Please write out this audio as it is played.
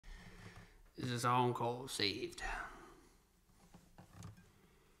is a song called Saved.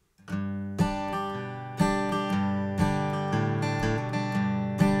 I'm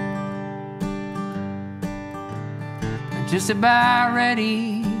just about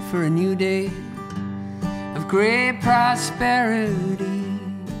ready for a new day of great prosperity.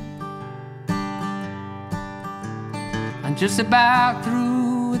 I'm just about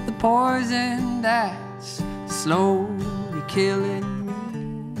through with the poison that's slowly killing me.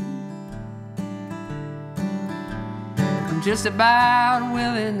 I'm just about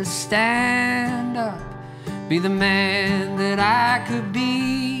willing to stand up, be the man that I could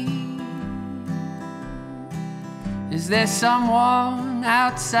be. Is there someone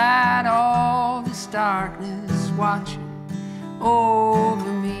outside all this darkness watching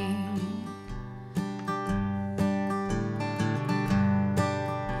over me?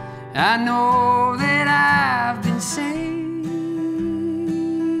 I know that I've been saved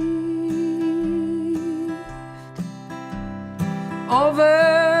over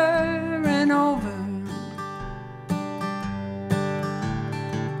and over.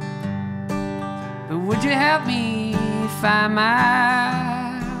 But would you help me find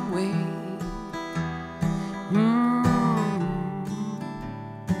my way?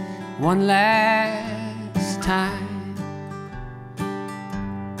 One last time.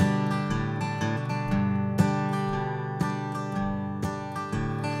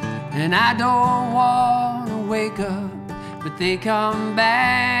 And I don't want to wake up, but they come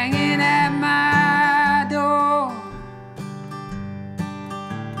banging at my door.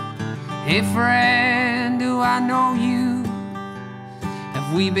 Hey friend, do I know you?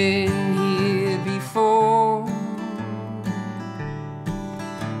 Have we been here before?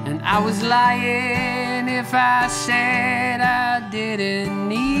 And I was lying if I said I didn't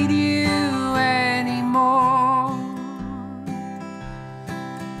need you anymore.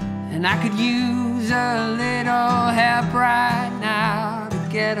 And I could use a little help right now to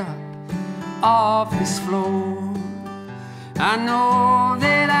get up off this floor. I know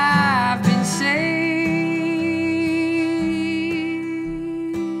that I've been saved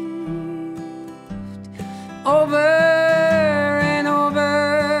over and over.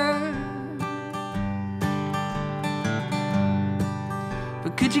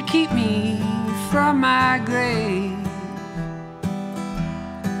 But could you keep me from my grave?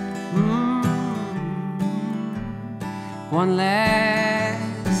 One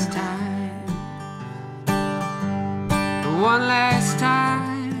last time, one last time.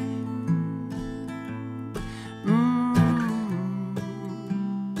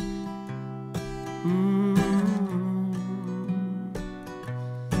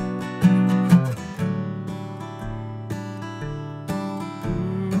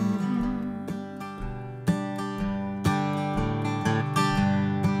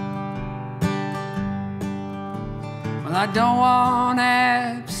 Well, I don't want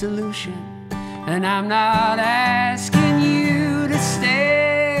absolution, and I'm not asking you to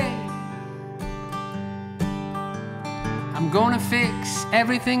stay. I'm gonna fix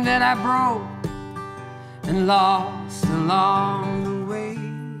everything that I broke and lost along the way.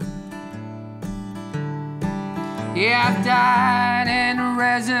 Yeah, I've died and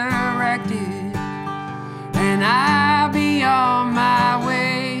resurrected, and I'll be on my way.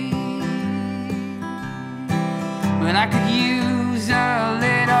 But I could use a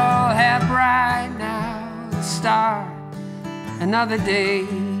little help right now to start another day.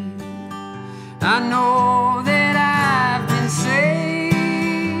 I know that I've been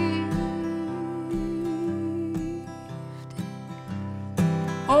saved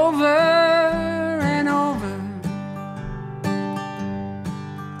over and over.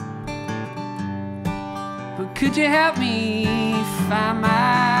 But could you help me find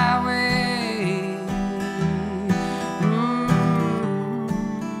my way?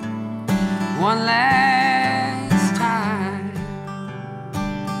 One last time.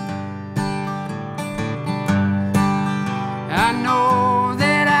 I know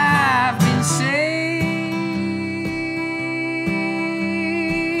that I've been saved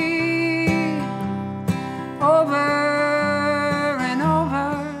over and over.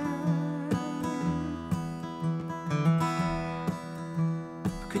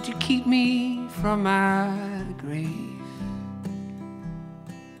 Could you keep me from my grave?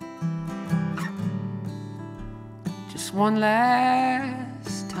 One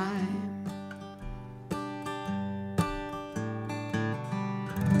last time.